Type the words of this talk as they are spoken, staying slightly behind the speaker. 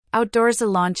Outdoorsy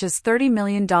launches $30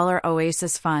 million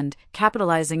Oasis fund,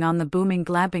 capitalizing on the booming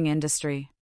glamping industry.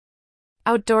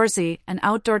 Outdoorsy, an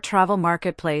outdoor travel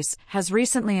marketplace, has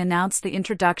recently announced the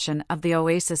introduction of the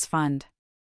Oasis fund.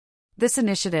 This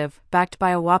initiative, backed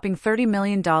by a whopping $30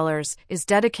 million, is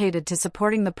dedicated to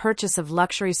supporting the purchase of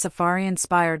luxury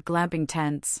safari-inspired glamping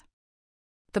tents.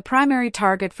 The primary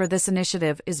target for this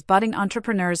initiative is budding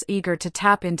entrepreneurs eager to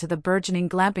tap into the burgeoning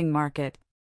glamping market.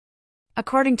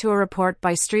 According to a report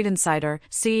by Street Insider,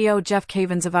 CEO Jeff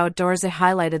Cavins of Outdoorsy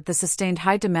highlighted the sustained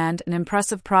high demand and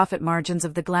impressive profit margins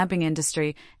of the glamping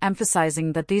industry,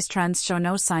 emphasizing that these trends show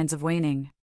no signs of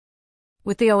waning.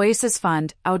 With the Oasis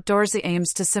Fund, Outdoorsy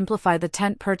aims to simplify the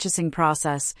tent purchasing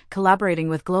process, collaborating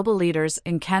with global leaders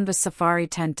in canvas safari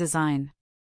tent design.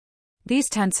 These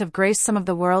tents have graced some of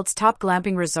the world's top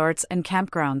glamping resorts and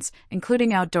campgrounds,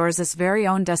 including Outdoorsy's very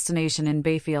own destination in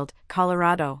Bayfield,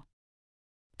 Colorado.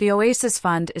 The Oasis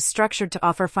Fund is structured to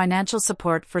offer financial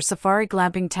support for safari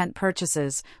glamping tent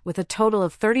purchases, with a total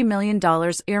of $30 million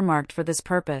earmarked for this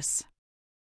purpose.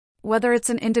 Whether it's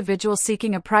an individual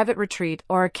seeking a private retreat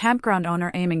or a campground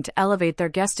owner aiming to elevate their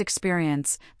guest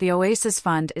experience, the Oasis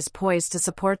Fund is poised to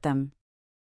support them.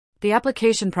 The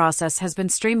application process has been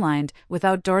streamlined, with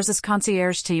Outdoorsy's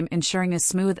concierge team ensuring a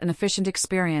smooth and efficient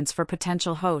experience for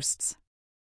potential hosts.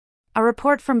 A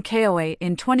report from KOA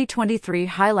in 2023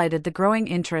 highlighted the growing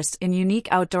interest in unique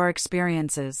outdoor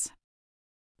experiences.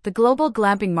 The global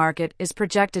glamping market is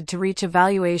projected to reach a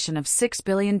valuation of $6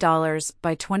 billion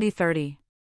by 2030.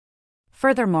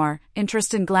 Furthermore,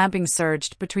 interest in glamping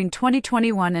surged between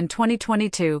 2021 and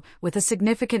 2022, with a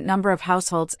significant number of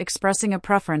households expressing a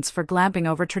preference for glamping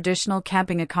over traditional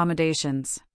camping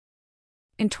accommodations.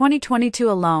 In 2022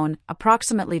 alone,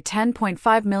 approximately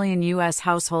 10.5 million U.S.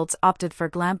 households opted for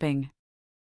glamping.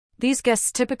 These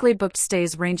guests typically booked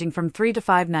stays ranging from 3 to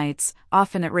 5 nights,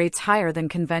 often at rates higher than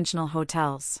conventional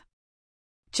hotels.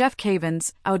 Jeff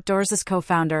Cavins, Outdoorsy's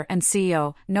co-founder and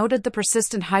CEO, noted the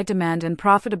persistent high demand and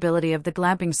profitability of the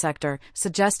glamping sector,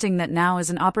 suggesting that now is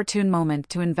an opportune moment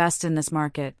to invest in this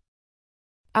market.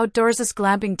 Outdoorsy's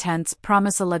glamping tents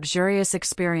promise a luxurious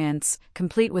experience,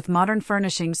 complete with modern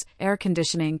furnishings, air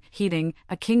conditioning, heating,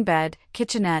 a king bed,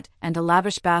 kitchenette, and a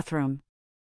lavish bathroom.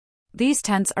 These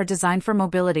tents are designed for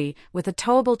mobility, with a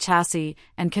towable chassis,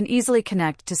 and can easily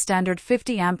connect to standard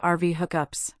 50-amp RV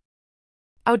hookups.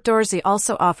 Outdoorsy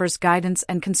also offers guidance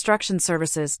and construction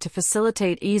services to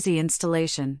facilitate easy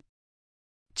installation.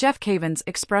 Jeff Cavins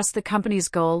expressed the company's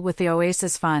goal with the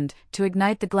Oasis Fund to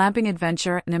ignite the glamping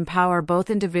adventure and empower both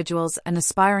individuals and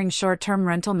aspiring short-term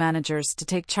rental managers to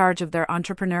take charge of their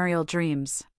entrepreneurial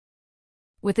dreams.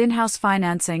 With in-house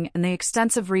financing and the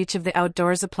extensive reach of the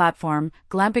Outdoorsy platform,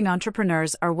 glamping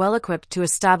entrepreneurs are well-equipped to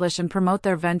establish and promote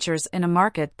their ventures in a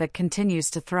market that continues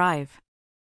to thrive.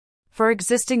 For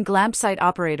existing glamp site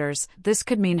operators, this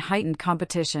could mean heightened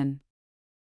competition.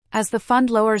 As the fund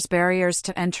lowers barriers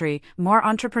to entry, more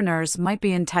entrepreneurs might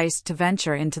be enticed to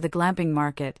venture into the glamping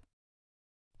market.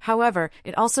 However,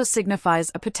 it also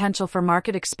signifies a potential for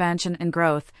market expansion and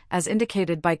growth, as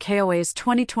indicated by KOA's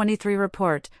 2023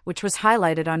 report, which was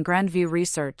highlighted on Grandview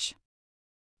Research.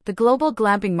 The global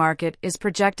glamping market is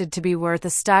projected to be worth a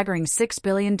staggering $6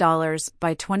 billion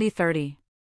by 2030.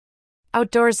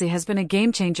 Outdoorsy has been a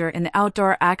game-changer in the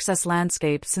outdoor access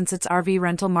landscape since its RV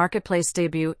rental marketplace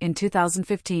debut in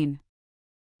 2015.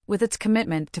 With its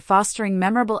commitment to fostering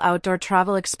memorable outdoor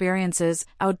travel experiences,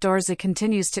 Outdoorsy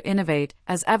continues to innovate,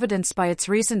 as evidenced by its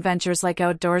recent ventures like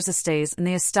Outdoorsy Stays and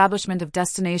the establishment of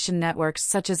destination networks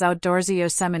such as Outdoorsy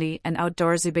Yosemite and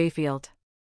Outdoorsy Bayfield.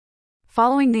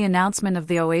 Following the announcement of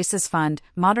the Oasis Fund,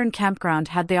 Modern Campground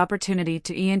had the opportunity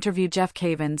to interview Jeff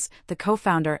Cavins, the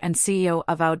co-founder and CEO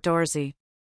of Outdoorsy.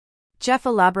 Jeff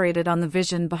elaborated on the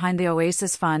vision behind the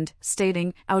Oasis Fund,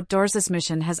 stating, "Outdoorsy's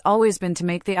mission has always been to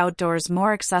make the outdoors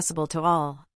more accessible to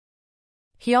all."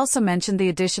 He also mentioned the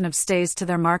addition of stays to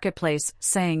their marketplace,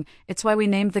 saying, "It's why we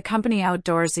named the company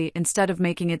Outdoorsy instead of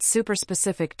making it super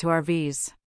specific to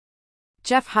RVs."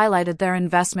 Jeff highlighted their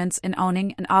investments in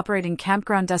owning and operating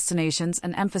campground destinations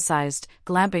and emphasized,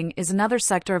 glamping is another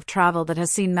sector of travel that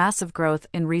has seen massive growth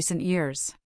in recent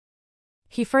years.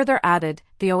 He further added,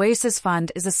 "The Oasis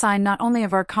Fund is a sign not only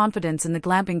of our confidence in the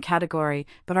glamping category,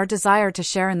 but our desire to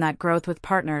share in that growth with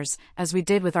partners, as we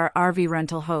did with our RV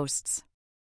rental hosts."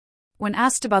 When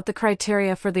asked about the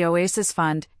criteria for the Oasis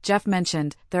Fund, Jeff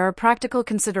mentioned, "There are practical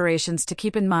considerations to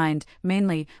keep in mind,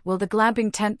 mainly, will the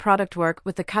glamping tent product work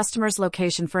with the customer's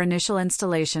location for initial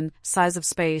installation, size of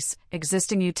space,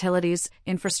 existing utilities,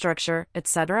 infrastructure,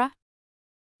 etc.?"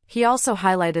 He also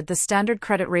highlighted the standard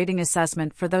credit rating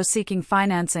assessment for those seeking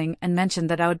financing and mentioned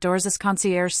that Outdoorsy's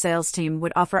concierge sales team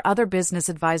would offer other business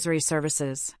advisory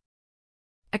services.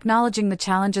 Acknowledging the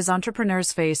challenges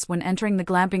entrepreneurs face when entering the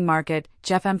glamping market,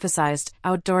 Jeff emphasized,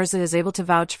 Outdoorsy is able to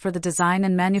vouch for the design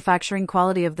and manufacturing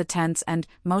quality of the tents and,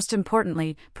 most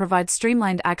importantly, provide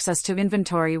streamlined access to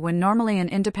inventory when normally an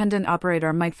independent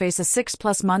operator might face a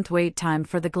 6+ month wait time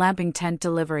for the glamping tent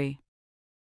delivery.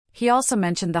 He also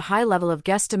mentioned the high level of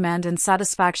guest demand and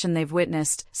satisfaction they've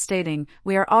witnessed, stating,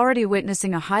 "We are already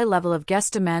witnessing a high level of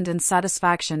guest demand and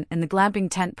satisfaction in the glamping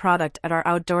tent product at our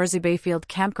Outdoorsy Bayfield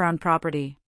campground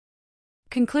property."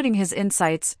 Concluding his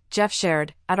insights, Jeff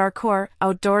shared, "At our core,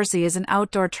 Outdoorsy is an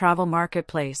outdoor travel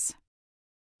marketplace."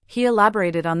 He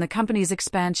elaborated on the company's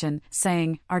expansion,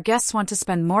 saying, "Our guests want to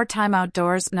spend more time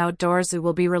outdoors and Outdoorsy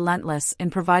will be relentless in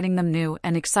providing them new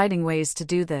and exciting ways to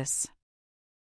do this."